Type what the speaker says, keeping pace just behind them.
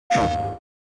Now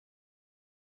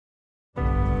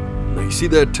you see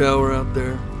that tower out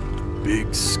there?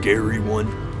 Big, scary one?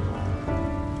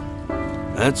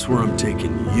 That's where I'm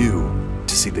taking you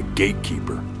to see the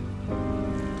gatekeeper.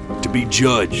 To be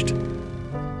judged.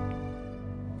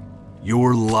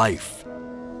 Your life.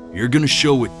 You're gonna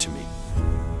show it to me.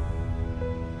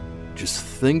 Just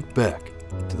think back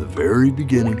to the very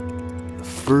beginning, the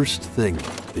first thing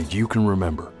that you can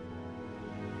remember.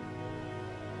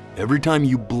 Every time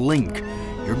you blink,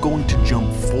 you're going to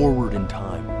jump forward in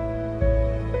time.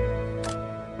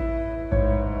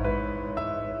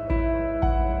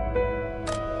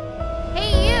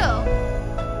 Hey, you!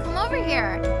 Come over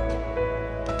here.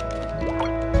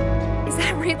 Is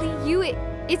that really you?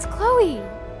 It's Chloe,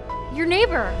 your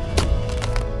neighbor.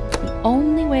 The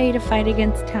only way to fight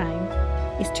against time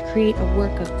is to create a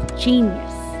work of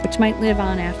genius, which might live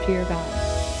on after you're gone.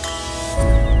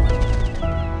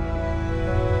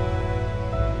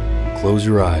 Close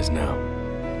your eyes now,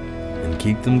 and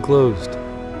keep them closed.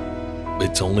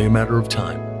 It's only a matter of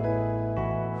time.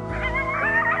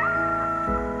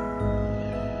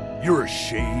 You're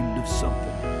ashamed of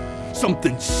something.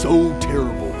 Something so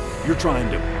terrible, you're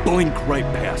trying to blink right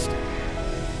past it.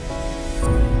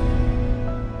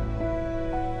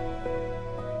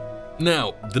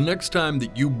 Now, the next time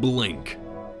that you blink,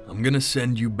 I'm gonna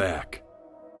send you back.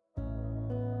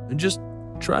 And just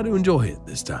try to enjoy it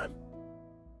this time.